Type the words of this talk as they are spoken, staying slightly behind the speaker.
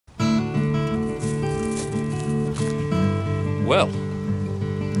Well,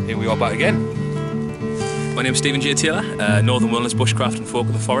 here we are back again. My name is Stephen J. Taylor, Northern Wilderness Bushcraft and Folk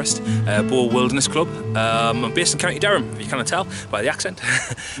of the Forest, Boar Wilderness Club. I'm based in County Durham, if you cannot tell by the accent.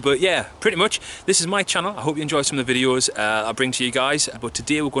 But yeah, pretty much, this is my channel. I hope you enjoy some of the videos I bring to you guys. But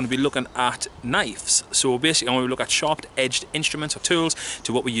today we're going to be looking at knives. So basically I'm going to look at sharp edged instruments or tools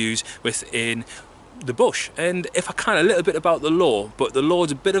to what we use within the bush. And if I can, a little bit about the law, but the law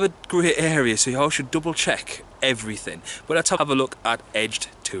is a bit of a grey area, so you should double check everything. But let's have a look at edged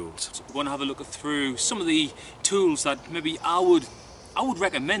tools. So we're going to have a look through some of the tools that maybe I would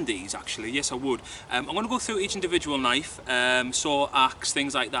recommend these actually. Yes, I would. I'm going to go through each individual knife, saw, axe,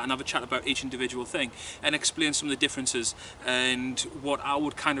 things like that, and have a chat about each individual thing and explain some of the differences and what I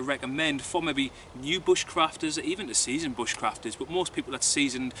would kind of recommend for maybe new bushcrafters, even to seasoned bushcrafters. But most people that's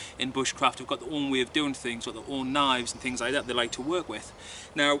seasoned in bushcraft have got their own way of doing things, or their own knives and things like that they like to work with.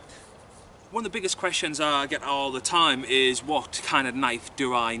 Now, one of the biggest questions I get all the time is, what kind of knife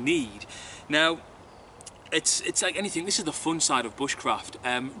do I need? Now, it's like anything. This is the fun side of bushcraft.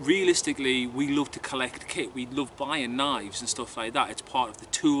 Realistically, we love to collect kit. We love buying knives and stuff like that. It's part of the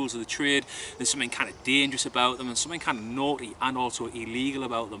tools of the trade. There's something kind of dangerous about them and something kind of naughty and also illegal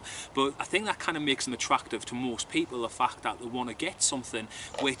about them. But I think that kind of makes them attractive to most people, the fact that they want to get something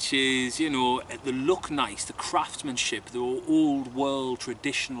which is, you know, the look nice, the craftsmanship, the old world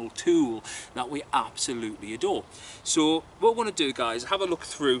traditional tool that we absolutely adore. So what we're going to do, guys, have a look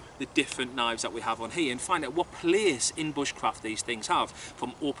through the different knives that we have on here and find out what place in bushcraft these things have,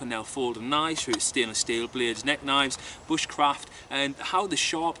 from open nail folding knives through to stainless steel blades, neck knives, bushcraft, and how they're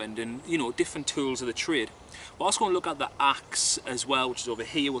sharpened, and you know, different tools of the trade. We're also going to look at the axe as well, which is over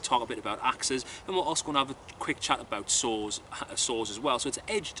here. We'll talk a bit about axes, and we're also going to have a quick chat about saws as well. So it's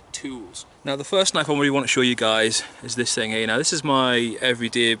edged tools. Now the first knife I really want to show you guys is this thing here. Now this is my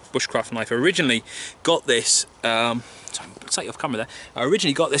everyday bushcraft knife. I originally got this, sorry, it's like off camera there. I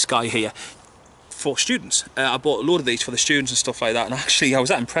originally got this guy here for students. I bought a load of these for the students and stuff like that, and actually I was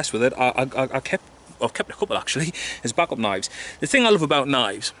that impressed with it. I've kept a couple actually as backup knives. The thing I love about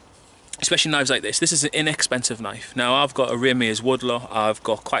knives, especially knives like this is an inexpensive knife. Now I've got a Ramirez Woodler, I've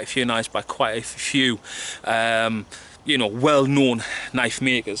got quite a few knives by quite a few you know, well-known knife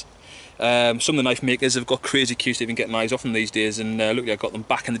makers. Some of the knife makers have got crazy queues to even get knives off them these days, and look, I got them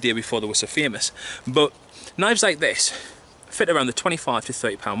back in the day before they were so famous. But knives like this fit around the £25 to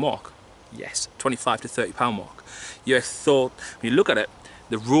 £30 mark. Yes, £25 to £30 mark. You thought, when you look at it,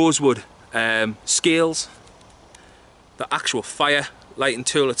 the rosewood scales, the actual fire lighting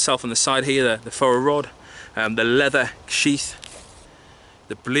tool itself on the side here, the ferro rod, the leather sheath,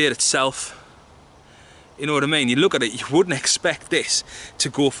 the blade itself, you know what I mean? You look at it, you wouldn't expect this to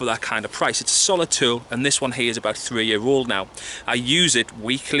go for that kind of price. It's a solid tool, and this one here is about 3-year-old now. I use it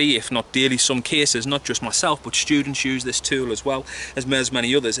weekly, if not daily, some cases, not just myself, but students use this tool as well, as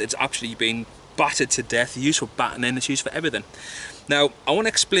many others. It's actually been battered to death, used for battening, it's used for everything. Now, I want to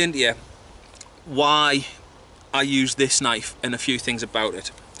explain to you why I use this knife and a few things about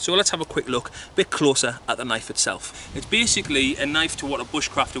it. So let's have a quick look, a bit closer at the knife itself. It's basically a knife to what a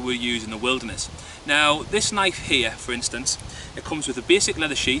bushcrafter will use in the wilderness. Now this knife here, for instance, it comes with a basic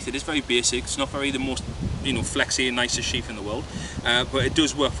leather sheath. It is very basic, it's not very the most, you know, flexy and nicest sheath in the world, but it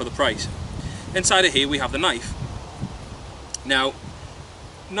does work for the price. Inside of here we have the knife. Now,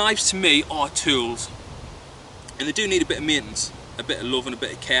 knives to me are tools, and they do need a bit of maintenance, a bit of love and a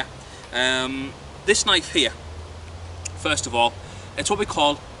bit of care. This knife here, first of all, it's what we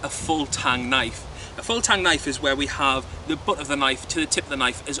call a full tang knife. A full tang knife is where we have the butt of the knife to the tip of the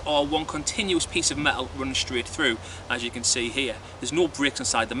knife is all one continuous piece of metal running straight through, as you can see here. There's no breaks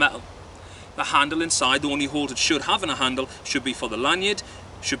inside the metal. The handle inside, the only holes it should have in a handle, should be for the lanyard,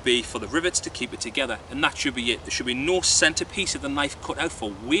 should be for the rivets to keep it together, and that should be it. There should be no centerpiece of the knife cut out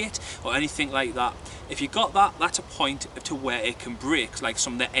for weight or anything like that. If you got that, that's a point to where it can break, like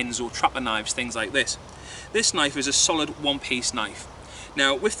some of the Enzo trapper knives, things like this. This knife is a solid one-piece knife.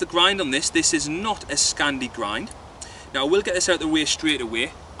 Now with the grind on this is not a scandi grind. Now we'll get this out of the way straight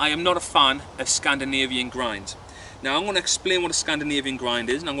away. I am not a fan of Scandinavian grinds. Now I'm going to explain what a Scandinavian grind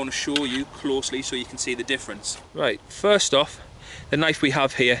is, and I'm going to show you closely so you can see the difference. Right, first off, the knife we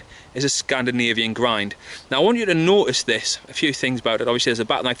have here is a Scandinavian grind. Now I want you to notice this, a few things about it. Obviously there's a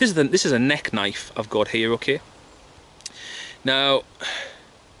back knife. This is a neck knife I've got here, okay? Now,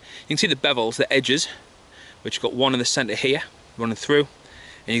 you can see the bevels, the edges, which you've got one in the centre here, running through,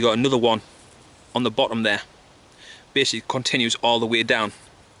 and you've got another one on the bottom there. Basically continues all the way down.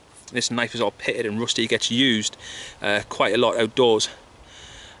 This knife is all pitted and rusty, it gets used quite a lot outdoors.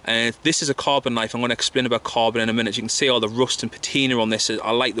 And this is a carbon knife. I'm going to explain about carbon in a minute. You can see all the rust and patina on this.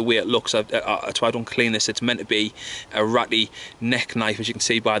 I like the way it looks. That's why I don't clean this. It's meant to be a ratty neck knife, as you can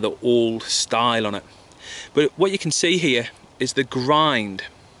see by the old style on it. But what you can see here is the grind.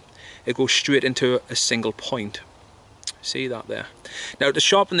 It goes straight into a single point. See that there? Now, to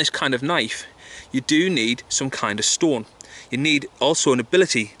sharpen this kind of knife, you do need some kind of stone. You need also an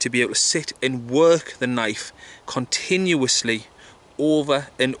ability to be able to sit and work the knife continuously over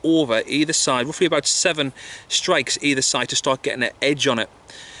and over either side, roughly about 7 strikes either side to start getting an edge on it.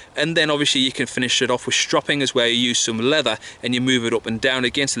 And then obviously you can finish it off with stropping, is where you use some leather and you move it up and down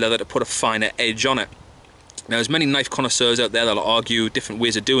against the leather to put a finer edge on it. Now, there's many knife connoisseurs out there that'll argue different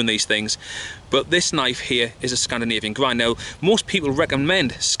ways of doing these things, but this knife here is a Scandinavian grind. Now, most people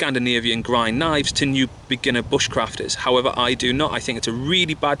recommend Scandinavian grind knives to new beginner bushcrafters. However, I do not. I think it's a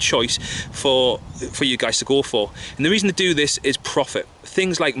really bad choice for you guys to go for. And the reason to do this is profit.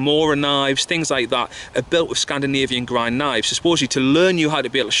 Things like Mora knives, things like that, are built with Scandinavian grind knives, supposedly to learn you how to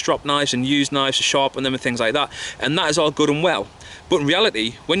be able to strop knives and use knives to sharpen them and things like that. And that is all good and well. But in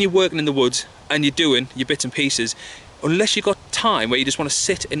reality, when you're working in the woods and you're doing your bits and pieces, unless you've got time where you just want to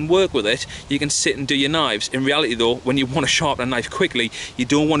sit and work with it, you can sit and do your knives. In reality though, when you want to sharpen a knife quickly, you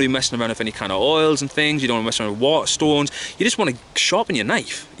don't want to be messing around with any kind of oils and things, you don't want to mess around with water stones, you just want to sharpen your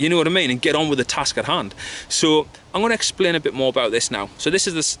knife, you know what I mean, and get on with the task at hand. So I'm going to explain a bit more about this now. So this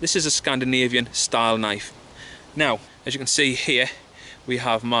is a Scandinavian style knife. Now, as you can see here, we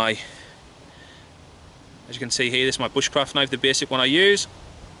have my, as you can see here, this is my Bushcraft knife, the basic one I use.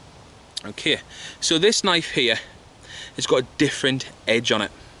 Okay, so this knife here has got a different edge on it.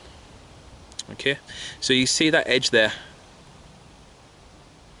 Okay, so you see that edge there?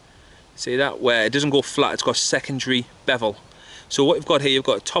 See that? Where it doesn't go flat, it's got secondary bevel. So what you've got here, you've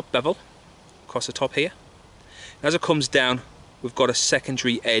got a top bevel across the top here. As it comes down, we've got a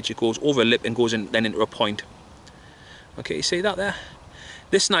secondary edge. It goes over a lip and goes in, then into a point. Okay, you see that there?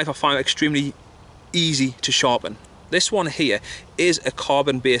 This knife I find extremely easy to sharpen. This one here is a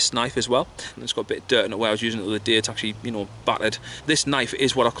carbon based knife as well, and it's got a bit of dirt in it where I was using it the other day. It's actually, you know, battered. This knife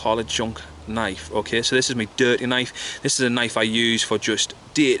is what I call a junk knife. Okay, so this is my dirty knife. This is a knife I use for just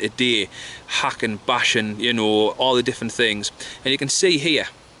day-to-day hacking, bashing, you know, all the different things. And you can see here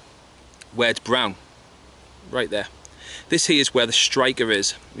where it's brown, right there. This here is where the striker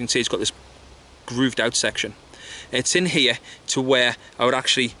is. You can see it's got this grooved out section. And it's in here to where I would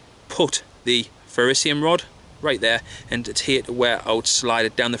actually put the ferricium rod right there, and it's here to where I would slide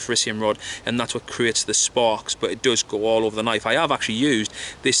it down the ferricium rod, and that's what creates the sparks. But it does go all over the knife. I have actually used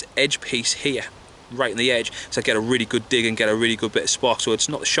this edge piece here right in the edge so I get a really good dig and get a really good bit of spark. So it's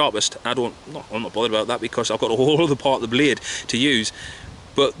not the sharpest, and I'm not bothered about that because I've got a whole other part of the blade to use.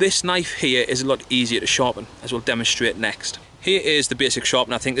 But this knife here is a lot easier to sharpen, as we'll demonstrate next. Here is the basic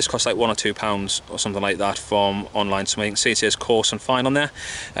sharpener. I think this costs like £1 or £2 or something like that from online. So you can see it says coarse and fine on there.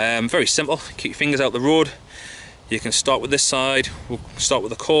 Very simple. Keep your fingers out the road. You can start with this side. We'll start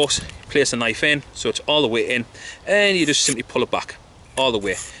with the coarse. Place the knife in so it's all the way in, and you just simply pull it back all the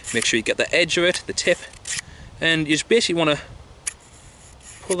way. Make sure you get the edge of it, the tip, and you just basically want to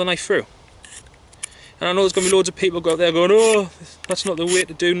pull the knife through. And I know there's going to be loads of people out there going, oh, that's not the way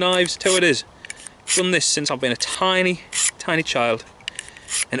to do knives. Tell it is. I've done this since I've been a tiny child,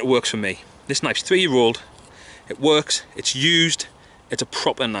 and it works for me. This knife's 3-year-old. It works, it's used, it's a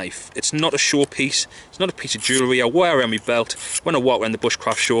proper knife. It's not a showpiece, it's not a piece of jewellery I wear around my belt when I walk around the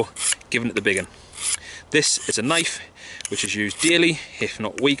bushcraft show, giving it the big one. This is a knife which is used daily, if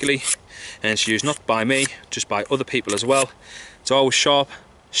not weekly, and it's used not by me, just by other people as well. It's always sharp,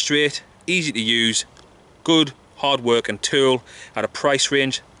 straight, easy to use, good, hard working tool at a price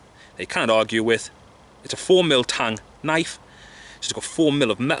range that you can't argue with. It's a 4mm tang knife. It's got 4mm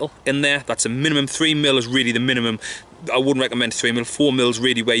of metal in there. That's a minimum. 3mm is really the minimum. I wouldn't recommend 3mm. 4mm is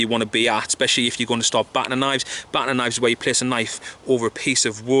really where you want to be at, especially if you're going to start battening knives. Battening knives is where you place a knife over a piece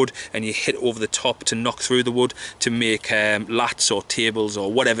of wood and you hit it over the top to knock through the wood to make lats or tables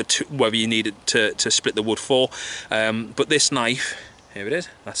or whatever you need it to split the wood for. But this knife, here it is.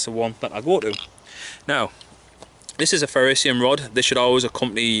 That's the one that I go to. Now, this is a ferricium rod. This should always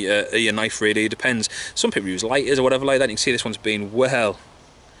accompany your knife, really. It depends. Some people use lighters or whatever like that. You can see this one's been well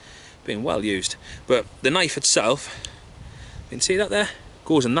used. But the knife itself, you can see that there,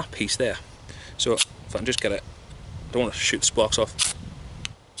 goes in that piece there. So if I can just get it, I don't want to shoot the sparks off.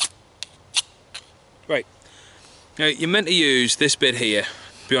 Right. Now you're meant to use this bit here.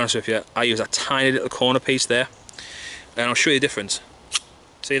 To be honest with you, I use that tiny little corner piece there, and I'll show you the difference.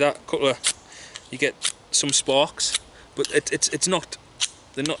 See that? You get some sparks, but it's not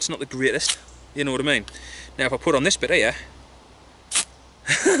the greatest, you know what I mean. Now if I put on this bit here,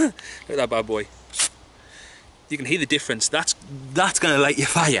 Look at that bad boy. You can hear the difference. That's going to light your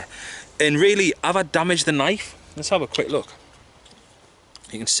fire. And really, have I damaged the knife? Let's have a quick look.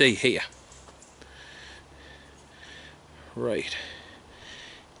 You can see here. Right.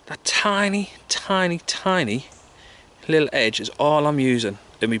 That tiny, tiny, tiny little edge is all I'm using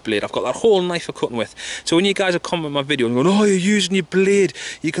in my blade. I've got that whole knife for cutting with. So when you guys are commenting my video and going, oh, you're using your blade,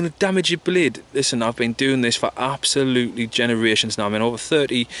 you're going to damage your blade. Listen, I've been doing this for absolutely generations now. I mean, over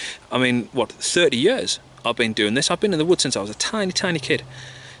 30 years I've been doing this. I've been in the wood since I was a tiny, tiny kid.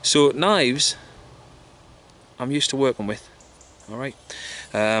 So knives, I'm used to working with. All right.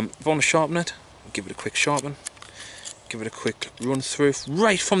 If I want to sharpen it, I'll give it a quick sharpen. Give it a quick run through,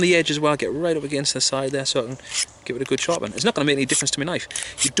 right from the edge as well, get right up against the side there so I can give it a good sharpen. It's not going to make any difference to my knife.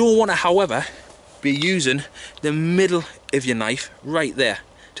 You don't want to, however, be using the middle of your knife right there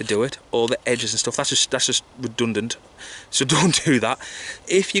to do it, or the edges and stuff. That's just redundant, so don't do that.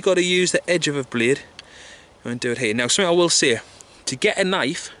 If you've got to use the edge of a blade, I'm going to do it here. Now, something I will say, to get a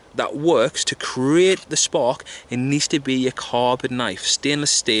knife that works to create the spark, it needs to be a carbon knife.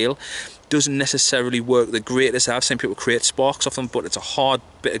 Stainless steel doesn't necessarily work the greatest. I've seen people create sparks off them, but it's a hard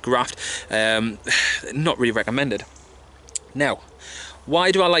bit of graft. Not really recommended. Now,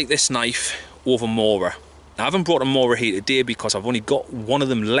 why do I like this knife over Mora? I haven't brought a Mora here today because I've only got one of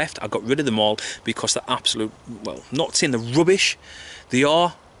them left. I got rid of them all because they're absolute, well, not saying they're rubbish, they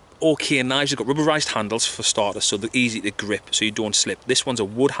are okay knives. They've got rubberized handles for starters, so they're easy to grip so you don't slip. This one's a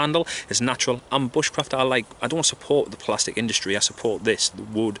wood handle, it's natural. I'm Bushcraft. I don't support the plastic industry, I support this, the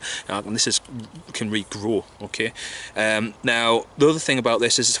wood, and this can regrow, okay? Now, the other thing about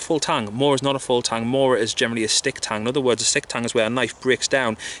this is it's a full tang. Mora is not a full tang. Mora is generally a stick tang. In other words, a stick tang is where a knife breaks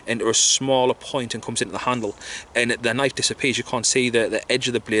down into a smaller point and comes into the handle, and the knife disappears. You can't see the edge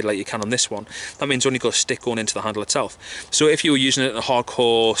of the blade like you can on this one. That means only got a stick going into the handle itself. So if you were using it in a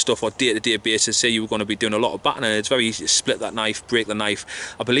hardcore stuff or day-to-day basis, say you were going to be doing a lot of batting, and it's very easy to split that knife, break the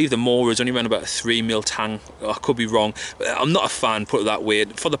knife. I believe the Mora is only around about a 3mm tang. I could be wrong, but I'm not a fan, put it that way.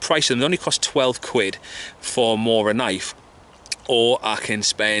 For the price of them, they only cost 12 quid for a Mora knife. Or I can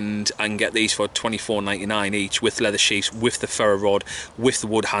spend and get these for £24.99 each, with leather sheaths, with the ferro rod, with the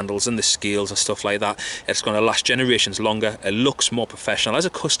wood handles and the scales and stuff like that. It's going to last generations longer. It looks more professional. As a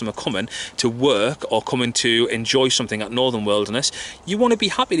customer coming to work or coming to enjoy something at Northern Wilderness, you want to be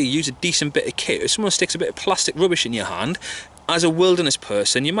happy to use a decent bit of kit. If someone sticks a bit of plastic rubbish in your hand, as a wilderness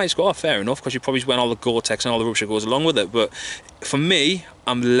person, you might just go, oh, fair enough, because you probably went all the Gore-Tex and all the rubbish that goes along with it. But for me,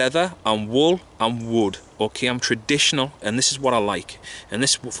 I'm leather, I'm wool, I'm wood. Okay, I'm traditional, and this is what I like. And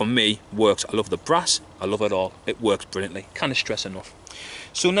this, for me, works. I love the brass, I love it all. It works brilliantly. Can't stress enough.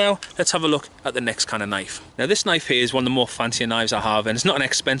 So now, let's have a look at the next kind of knife. Now, this knife here is one of the more fancier knives I have, and it's not an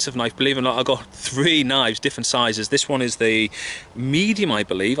expensive knife, believe it or not. I've got 3 knives, different sizes. This one is the medium, I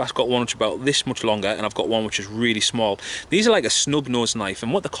believe. I've got one which is about this much longer, and I've got one which is really small. These are like a snub nose knife,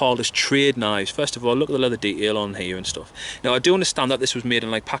 and what they're called is trade knives. First of all, look at the leather detail on here and stuff. Now, I do understand that this was made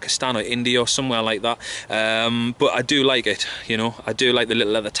in like Pakistan or India or somewhere like that, but I do like it, you know. I do like the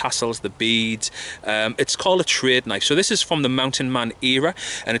little leather tassels, the beads. It's called a trade knife. So this is from the mountain man era,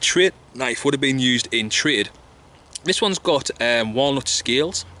 and a trade knife would have been used in trade. This one's got walnut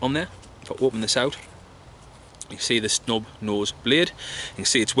scales on there. If I open this out, you see the snub nose blade. You can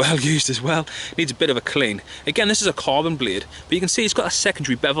see it's well used as well. It needs a bit of a clean. Again, this is a carbon blade, but you can see it's got a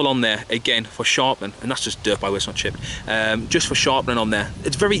secondary bevel on there, again, for sharpening, and that's just dirt, by the way, it's not chipped. Just for sharpening on there.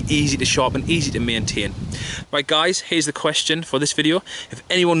 It's very easy to sharpen, easy to maintain. Right, guys, here's the question for this video. If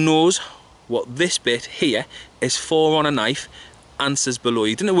anyone knows what this bit here is for on a knife, answers below.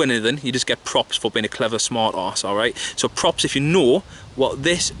 You didn't win anything, you just get props for being a clever smart arse, alright? So props if you know what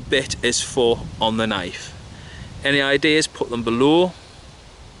this bit is for on the knife. Any ideas, put them below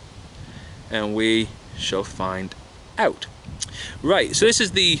and we shall find out. Right, so this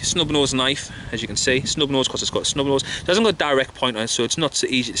is the snub nose knife, as you can see. Snub nose because it's got a snub nose. It hasn't got a direct point on it, so it's not so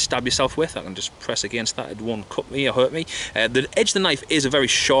easy to stab yourself with. I can just press against that, it won't cut me or hurt me. The edge of the knife is a very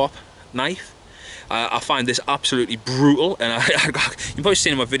sharp knife. I find this absolutely brutal, and you've probably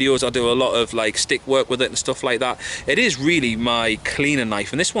seen in my videos, I do a lot of like stick work with it and stuff like that. It is really my cleaner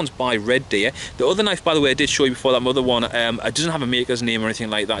knife, and this one's by Red Deer. The other knife, by the way, I did show you before, that other one, it doesn't have a maker's name or anything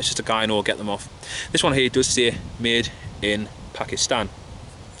like that. It's just a guy I know will get them off. This one here does say made in Pakistan.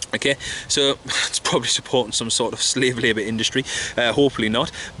 Okay, so it's probably supporting some sort of slave labour industry, hopefully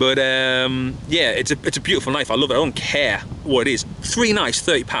not, but yeah, it's a beautiful knife. I love it. I don't care what it is. 3 knives,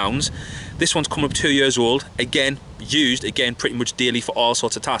 £30. This one's coming up 2 years old. Again, used again pretty much daily for all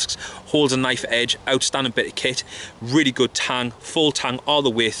sorts of tasks. Holds a knife edge, outstanding bit of kit, really good tang, full tang all the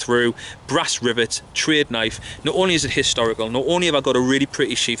way through, brass rivets, trade knife. Not only is it historical, not only have I got a really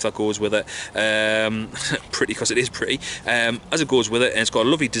pretty sheath that goes with it, pretty because it is pretty, as it goes with it, and it's got a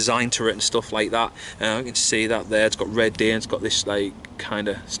lovely design to it and stuff like that. You can see that there, it's got red day, and it's got this like kind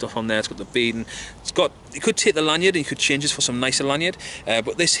of stuff on there, it's got the beading, it's got, you could take the lanyard and you could change this for some nicer lanyard,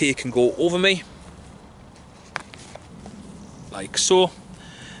 but this here can go over me like so,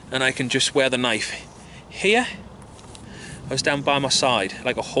 and I can just wear the knife here. I was down by my side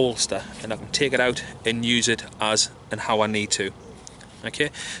like a holster, and I can take it out and use it as and how I need to.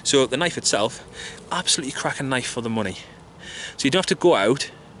 Okay, so the knife itself, absolutely cracking knife for the money. So you don't have to go out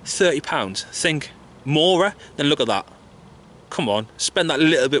 £30. Think more than look at that. Come on, spend that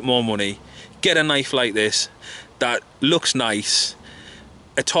little bit more money, get a knife like this that looks nice,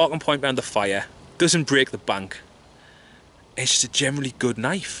 a talking point behind the fire, doesn't break the bank. It's just a generally good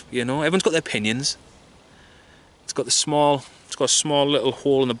knife, you know. Everyone's got their opinions. It's got a small little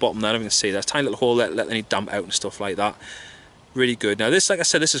hole in the bottom there. I don't even see that. Tiny little hole that let any damp out and stuff like that. Really good. Now this, like I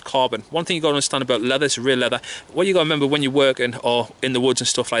said, this is carbon. One thing you got to understand about leather, it's real leather. What you got to remember when you're working or in the woods and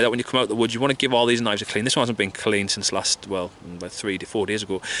stuff like that, when you come out the woods, you want to give all these knives a clean. This one hasn't been cleaned since last, well, about 3 to 4 days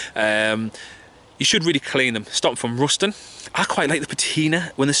ago. You should really clean them, stop them from rusting. I quite like the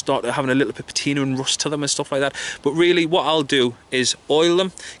patina when they start having a little bit of patina and rust to them and stuff like that. But really what I'll do is oil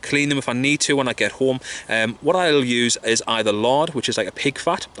them, clean them if I need to when I get home. What I'll use is either lard, which is like a pig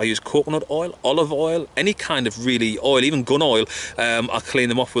fat. I use coconut oil, olive oil, any kind of really oil, even gun oil. I'll clean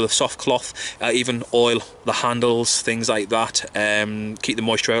them off with a soft cloth, even oil the handles, things like that. Keep the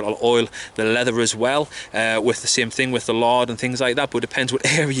moisture out. I'll oil the leather as well with the same thing with the lard and things like that. But it depends what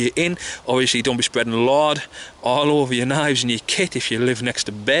area you're in. Obviously don't be spreading lard all over your knives and your kit if you live next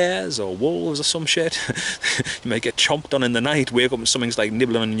to bears or wolves or some shit. You may get chomped on in the night, wake up and something's like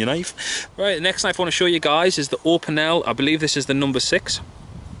nibbling on your knife. Right, the next knife I want to show you guys is the Opinel. I believe this is the number 6.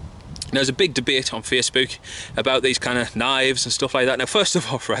 Now, there's a big debate on Facebook about these kind of knives and stuff like that. Now, first of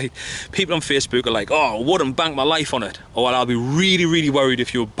all, right, people on Facebook are like, oh, I wouldn't bank my life on it. Or well, I'll be really, really worried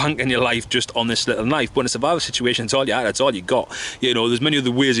if you're banking your life just on this little knife. But in a survival situation, it's all you had, it's all you got. You know, there's many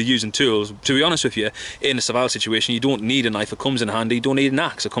other ways of using tools. To be honest with you, in a survival situation, you don't need a knife. It comes in handy. You don't need an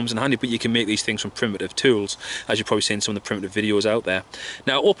axe. It comes in handy, but you can make these things from primitive tools, as you've probably seen some of the primitive videos out there.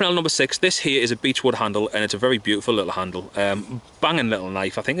 Now, Opinel number 6, this here is a beechwood handle, and it's a very beautiful little handle. Banging little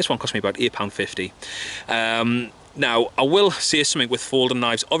knife. I think this one cost me about £8.50. Now I will say something with folding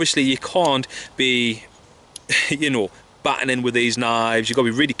knives. Obviously you can't be, you know, batting in with these knives. You've got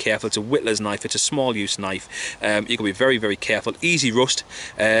to be really careful. It's a whittler's knife, it's a small use knife. You've got to be very, very careful. Easy rust,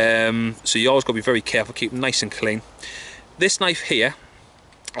 so you always got to be very careful, keep them nice and clean. This knife here,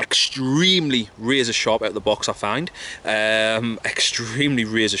 extremely razor sharp out of the box, I find. Extremely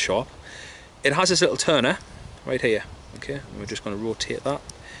razor sharp. It has this little turner right here. Okay, and we're just going to rotate that,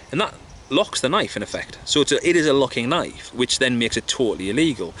 and that locks the knife in effect. So it is a locking knife, which then makes it totally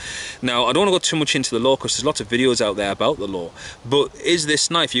illegal. Now, I don't want to go too much into the law because there's lots of videos out there about the law, but is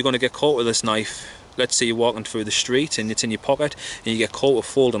this knife, you're going to get caught with this knife, let's say you're walking through the street and it's in your pocket and you get caught with a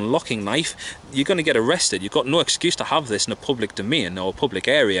folding locking knife, you're going to get arrested. You've got no excuse to have this in a public domain or a public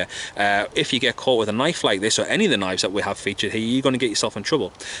area. If you get caught with a knife like this, or any of the knives that we have featured here, you're going to get yourself in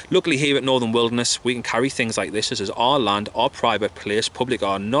trouble. Luckily here at Northern Wilderness, we can carry things like this. This is our land, our private place. Public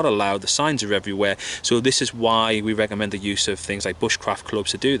are not allowed. The signs are everywhere. So this is why we recommend the use of things like bushcraft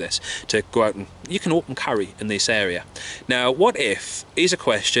clubs to do this, to go out and you can open carry in this area. Now, what if, here's a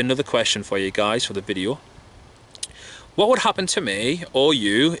question, another question for you guys for the video. What would happen to me or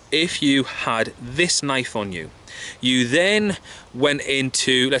you if you had this knife on you? You then went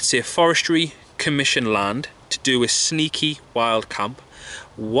into, let's say, a forestry commission land to do a sneaky wild camp.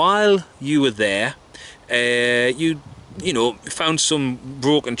 While you were there, you know, found some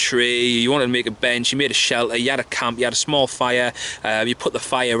broken tree, you wanted to make a bench, you made a shelter, you had a camp, you had a small fire, you put the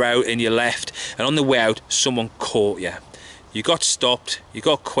fire out and you left, and on the way out, someone caught you. You got stopped, you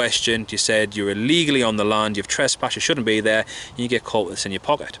got questioned, you said you're illegally on the land, you've trespassed, you shouldn't be there, and you get caught with this in your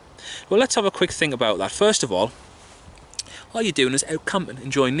pocket. Well, let's have a quick think about that. First of all you're doing is out camping,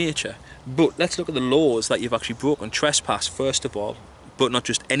 enjoying nature. But let's look at the laws that you've actually broken. Trespass, first of all, but not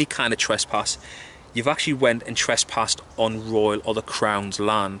just any kind of trespass. You've actually went and trespassed on royal or the Crown's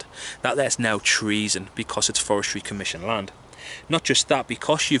land. That's now treason because it's Forestry Commission land. Not just that,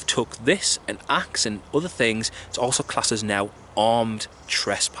 because you've took this, an axe and other things, it's also classed as now armed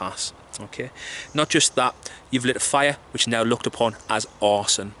trespass. Okay. Not just that, you've lit a fire, which is now looked upon as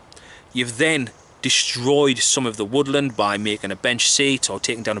arson. You've then destroyed some of the woodland by making a bench seat or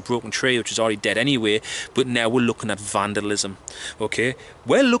taking down a broken tree which is already dead anyway, but now we're looking at vandalism. Okay,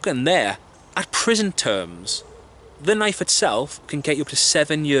 we're looking there at prison terms. The knife itself can get you up to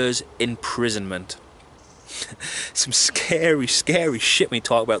 7 years imprisonment. Some scary shit when you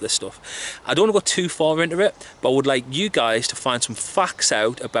talk about this stuff. I don't want to go too far into it, but I would like you guys to find some facts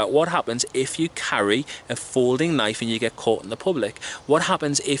out about what happens if you carry a folding knife and you get caught in the public. What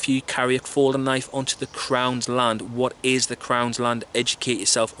happens if you carry a folding knife onto the Crown's land? What is the Crown's land? Educate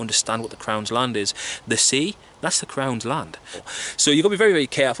yourself, understand what the Crown's land is. The sea, that's the Crown's land. So you've got to be very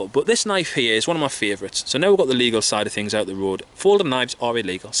careful. But this knife here is one of my favourites. So now we've got the legal side of things out the road. Folding knives are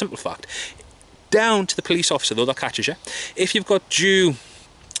illegal, simple fact. Down to the police officer though that catches you. If you've got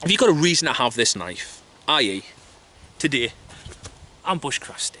a reason to have this knife, i.e. today, I'm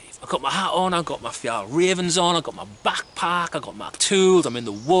Bushcraft Steve. I've got my hat on, I've got my Ravens on, I've got my backpack, I've got my tools, I'm in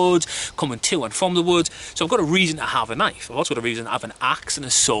the woods, coming to and from the woods. So I've got a reason to have a knife. I've also got a reason to have an axe and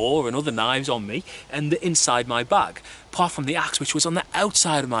a saw and other knives on me and inside my bag. Apart from the axe which was on the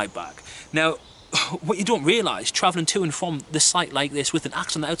outside of my bag. Now, what you don't realise, travelling to and from the site like this with an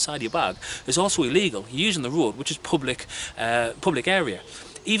axe on the outside of your bag is also illegal. You're using the road, which is public area.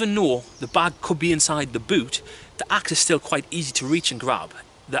 Even though the bag could be inside the boot, the axe is still quite easy to reach and grab.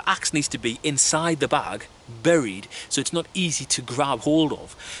 The axe needs to be inside the bag, buried, so it's not easy to grab hold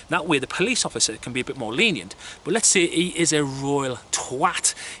of. That way the police officer can be a bit more lenient. But let's say he is a royal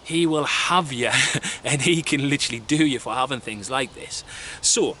twat. He will have you and he can literally do you for having things like this.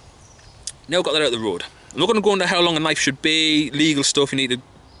 So, now I've got that out of the road. I'm not going to go into how long a knife should be, legal stuff, you need to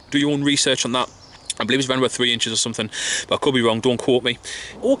do your own research on that. I believe it's around about 3 inches or something, but I could be wrong, don't quote me.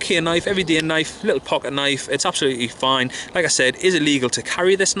 Okay knife, everyday knife, little pocket knife, it's absolutely fine. Like I said, is it legal to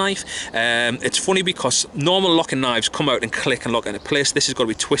carry this knife? It's funny because normal locking knives come out and click and lock into place. This has got to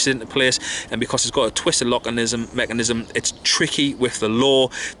be twisted into place, and because it's got a twisted locking mechanism, it's tricky with the law.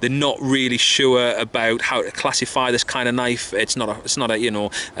 They're not really sure about how to classify this kind of knife. It's not a you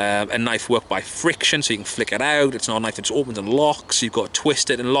know, a knife worked by friction, so you can flick it out. It's not a knife that just opens and locks. You've got to twist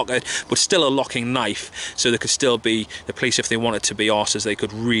it and lock it, but still a locking knife. So there could still be, the police, if they wanted to be arses, they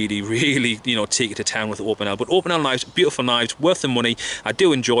could really, you know, take it to town with open L. But open L knives, beautiful knives, worth the money. I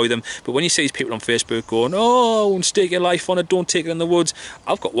do enjoy them. But when you see these people on Facebook going, oh, and stake your life on it, don't take it in the woods.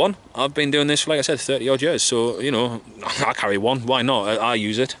 I've got one. I've been doing this for, like I said, 30 odd years. So, you know, I carry one. Why not? I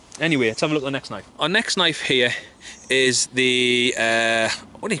use it. Anyway, let's have a look at the next knife. Our next knife here is the, how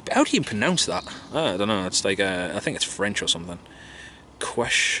do you even pronounce that? I don't know. It's like, I think it's French or something.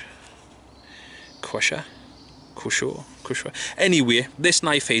 Anyway, this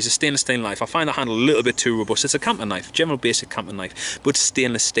knife here is a stainless steel knife. I find the handle a little bit too robust. It's a camping knife, general basic camping knife, but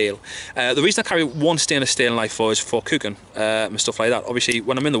stainless steel. The reason I carry one stainless steel knife for is for cooking and stuff like that. Obviously,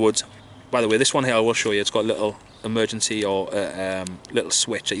 when I'm in the woods, by the way, this one here I will show you, it's got a little emergency or little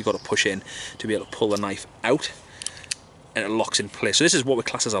switch that you've got to push in to be able to pull the knife out, and it locks in place. So this is what we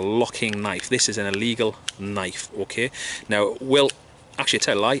class as a locking knife. This is an illegal knife, okay? Now, actually, I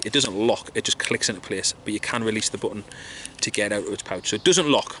tell a lie, it doesn't lock, it just clicks into place, but you can release the button to get out of its pouch. So it doesn't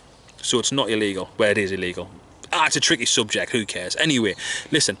lock, so it's not illegal, where it is illegal. It's a tricky subject, who cares? Anyway,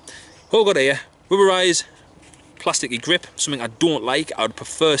 listen, what we've got here, rubberized, plasticky grip, something I don't like. I would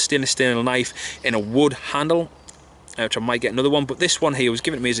prefer stainless steel knife in a wood handle, which I might get another one, but this one here was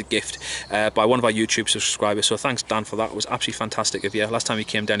given to me as a gift by one of our YouTube subscribers, so thanks Dan for that. It was absolutely fantastic of you. Last time you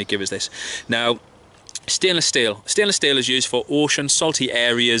came down, you gave us this. Now, stainless steel is used for ocean, salty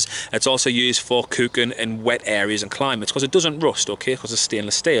areas. It's also used for cooking in wet areas and climates because it doesn't rust, okay, because it's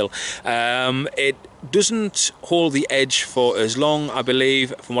stainless steel. It doesn't hold the edge for as long, I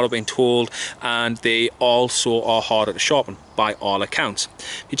believe, from what I've been told, and they also are harder to sharpen by all accounts.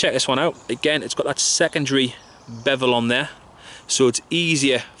 If you check this one out, again, it's got that secondary bevel on there, so it's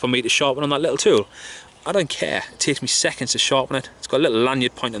easier for me to sharpen on that little tool. I don't care, it takes me seconds to sharpen it. It's got a little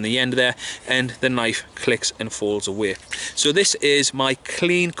lanyard point on the end there, and the knife clicks and falls away. So this is my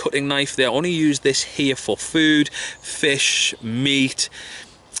clean cutting knife. They only use this here for food, fish, meat,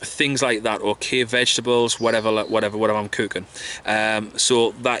 things like that, okay, vegetables, whatever I'm cooking.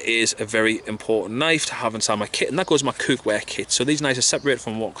 So that is a very important knife to have inside my kit, and that goes in my cookware kit. So these knives are separated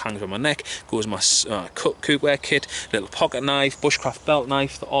from what hangs on my neck, goes in my cookware kit, little pocket knife, bushcraft belt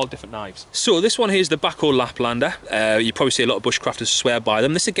knife, they're all different knives. So this one here is the bahco laplander. You probably see a lot of bushcrafters swear by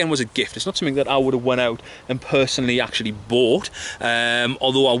them. This again was a gift. It's not something that I would have went out and personally actually bought,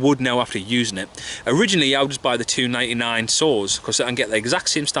 although I would now after using it. Originally I would just buy the $2.99 saws because I can get the exact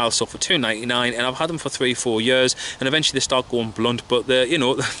same style stuff for £2.99, and I've had them for 3-4 years, and eventually they start going blunt, but they, you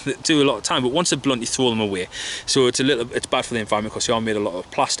know, they do a lot of time. But once they're blunt, you throw them away, so it's bad for the environment because they are made a lot of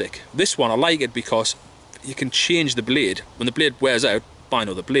plastic. This one I like it because you can change the blade. When the blade wears out, buy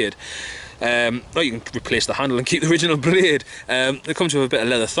another blade. Or you can replace the handle and keep the original blade. It comes with a bit of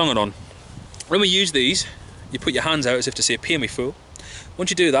leather thonging on. When we use these, you put your hands out as if to say, pay me fool. Once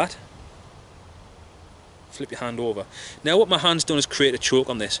you do that, flip your hand over. Now what my hand's done is create a choke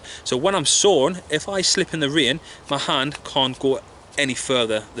on this. So when I'm sawing, if I slip in the rain, my hand can't go any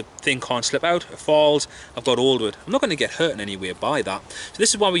further. The thing can't slip out, it falls, I've got hold of it. I'm not going to get hurt in any way by that. So this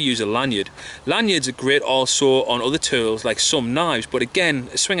is why we use a lanyard. Lanyards are great also on other tools like some knives, but again,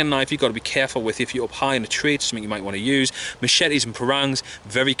 a swinging knife you've got to be careful with. If you're up high in a tree, it's something you might want to use. Machetes and parangs,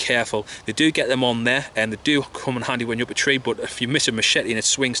 very careful. They do get them on there and they do come in handy when you're up a tree, but if you miss a machete and it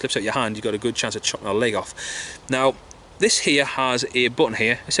swings, slips out your hand, you've got a good chance of chopping a leg off. Now this here has a button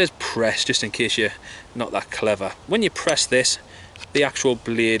here, it says press, just in case you're not that clever. When you press this, the actual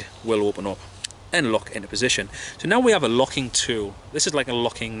blade will open up and lock into position. So now we have a locking tool. This is like a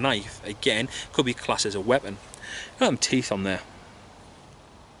locking knife. Again, could be classed as a weapon. Got some teeth on there.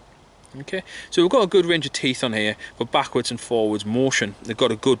 Okay, so we've got a good range of teeth on here for backwards and forwards motion. They've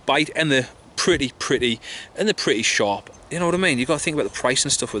got a good bite and they're pretty sharp. You know what I mean? You've got to think about the price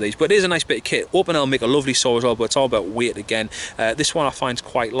and stuff with these, but it is a nice bit of kit. Open L make a lovely saw as well, but it's all about weight again. This one I find is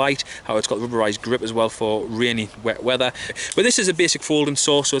quite light, how it's got rubberized grip as well for rainy, wet weather. But this is a basic folding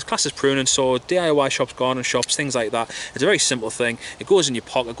saw, so it's classed as pruning saw, DIY shops, garden shops, things like that. It's a very simple thing. It goes in your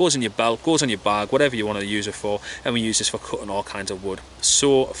pocket, goes in your belt, goes on your bag, whatever you want to use it for, and we use this for cutting all kinds of wood.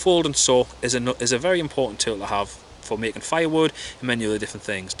 So a folding saw is a very important tool to have for making firewood and many other different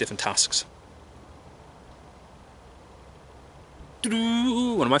things, different tasks.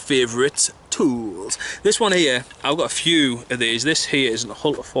 One of my favourite tools. This one here, I've got a few of these. This here is a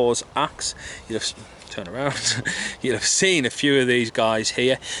Hultafors axe. You'll have, turn around. You'll have seen a few of these guys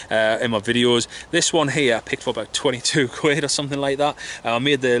here in my videos. This one here I picked for about 22 quid or something like that. I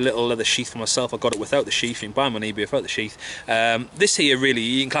made the little leather sheath for myself. I got it without the sheath. You can buy them on eBay without the sheath. This here really,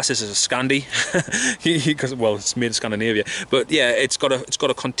 you can class this as a scandi because, well, it's made in Scandinavia. But yeah, it's got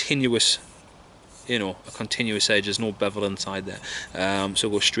a continuous, you know, a continuous edge. There's no bevel inside there, so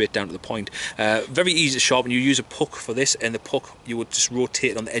go straight down to the point. Very easy to sharpen. You use a puck for this, and the puck you would just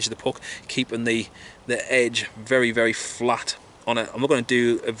rotate on the edge of the puck, keeping the edge very flat on it. I'm not going to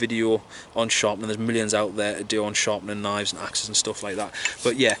do a video on sharpening. There's millions out there to do on sharpening knives and axes and stuff like that,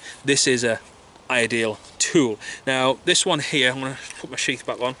 but yeah, this is a ideal tool. Now this one here, I'm going to put my sheath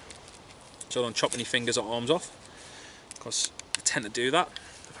back on so I don't chop any fingers or arms off, because I tend to do that.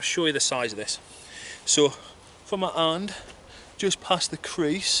 If I show you the size of this, so from my hand just past the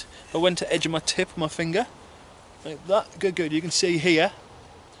crease, I went to edge of my tip of my finger like that. Good. You can see here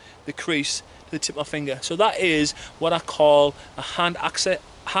the crease to the tip of my finger. So that is what I call a hand axe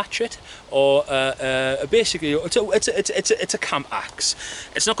hatchet, or basically it's a camp axe.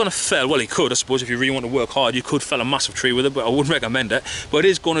 It's not going to fell, well, it could, I suppose, if you really want to work hard you could fell a massive tree with it, but I wouldn't recommend it. But it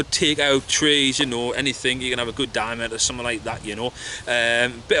is going to take out trees, you know, anything. You can have a good diameter or something like that, you know.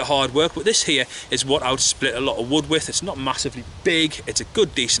 Bit of hard work, but this here is what I would split a lot of wood with. It's not massively big, it's a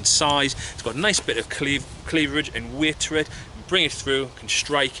good decent size, it's got a nice bit of cleaverage and weight to it. Bring it through, can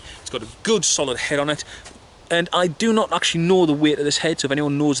strike, it's got a good solid head on it. And I do not actually know the weight of this head, so if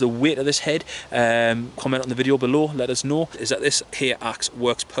anyone knows the weight of this head, comment on the video below, let us know. Is that this here axe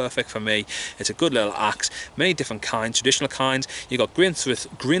works perfect for me. It's a good little axe, many different kinds, traditional kinds. You've got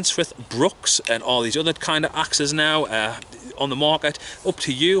Greensmith Brooks and all these other kind of axes now on the market. Up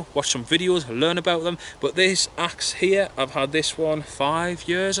to you, watch some videos, learn about them. But this axe here, I've had this one 5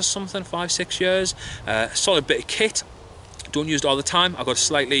 years or something, 5-6 years. Solid bit of kit. Don't use it all the time. I've got a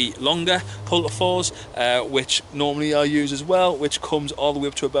slightly longer Hultafors, which normally I use as well, which comes all the way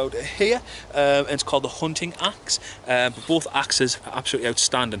up to about here, and it's called the hunting axe. But both axes are absolutely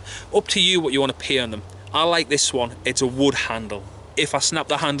outstanding. Up to you what you want to pay on them. I like this one. It's a wood handle. If I snap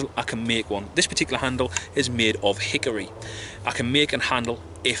the handle, I can make one. This particular handle is made of hickory. I can make a handle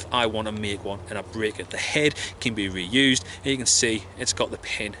if I want to make one, and I break it. The head can be reused, and you can see it's got the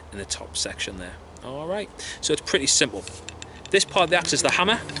pin in the top section there. All right, so it's pretty simple. This part of the axe is the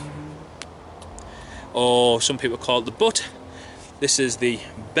hammer, or some people call it the butt. This is the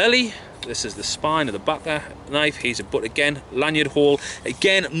belly. This is the spine of the back knife. Here's a butt again. Lanyard hole.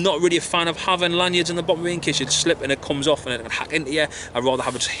 Again, I'm not really a fan of having lanyards in the bottom of it in case you slip and it comes off and it can hack into you. I'd rather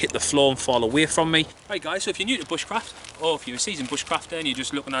have it just hit the floor and fall away from me. Right guys, so if you're new to bushcraft, or if you're a seasoned bushcrafter and you're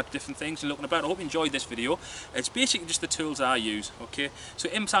just looking at different things and looking about, I hope you enjoyed this video. It's basically just the tools I use, okay? So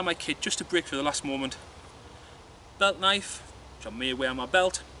inside my kit, just to break through the last moment, belt knife, which I may wear on my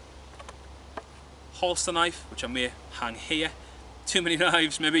belt, holster knife, which I may hang here, too many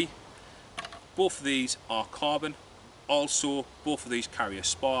knives maybe. Both of these are carbon, also both of these carry a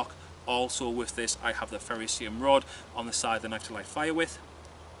spark. Also with this I have the ferrocerium rod on the side of the knife to light fire with.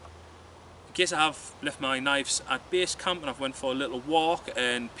 In case I have left my knives at base camp and I've went for a little walk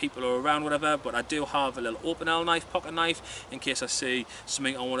and people are around, whatever, but I do have a little open L knife, pocket knife, in case I see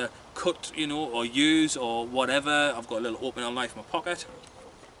something I want to cut, you know, or use or whatever. I've got a little open L knife in my pocket.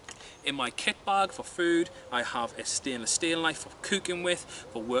 In my kit bag for food, I have a stainless steel knife for cooking with,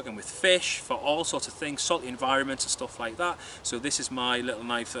 for working with fish, for all sorts of things, salty environments and stuff like that. So this is my little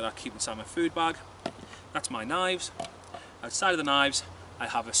knife that I keep inside my food bag. That's my knives. Outside of the knives, I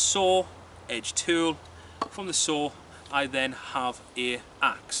have a saw, edge tool. From the saw, I then have a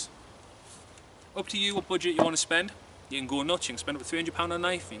axe. Up to you what budget you want to spend. You can go nuts, you can spend up to £300 on a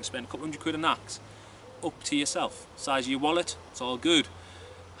knife, you can spend a couple £100 on an axe. Up to yourself. Size of your wallet, it's all good.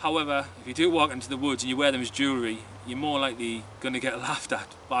 However, if you do walk into the woods and you wear them as jewellery, you're more likely going to get laughed at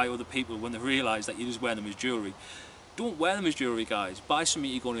by other people when they realise that you just wear them as jewellery. Don't wear them as jewellery, guys. Buy something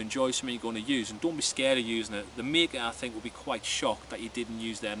you're going to enjoy, something you're going to use, and don't be scared of using it. The maker, I think, will be quite shocked that you didn't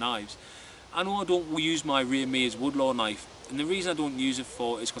use their knives. I know I don't use my Rear Maze Woodlaw knife, and the reason I don't use it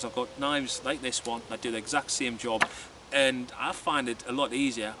for is because I've got knives like this one that do the exact same job, and I find it a lot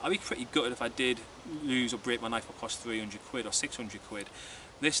easier. I'd be pretty gutted if I did lose or break my knife that cost £300 or £600.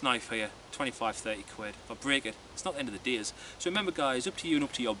 This knife here, 25–30 quid. If I break it, it's not the end of the days. So remember guys, up to you and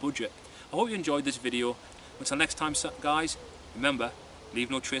up to your budget. I hope you enjoyed this video. Until next time guys, remember, leave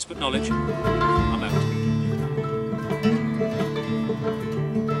no trace but knowledge. I'm out.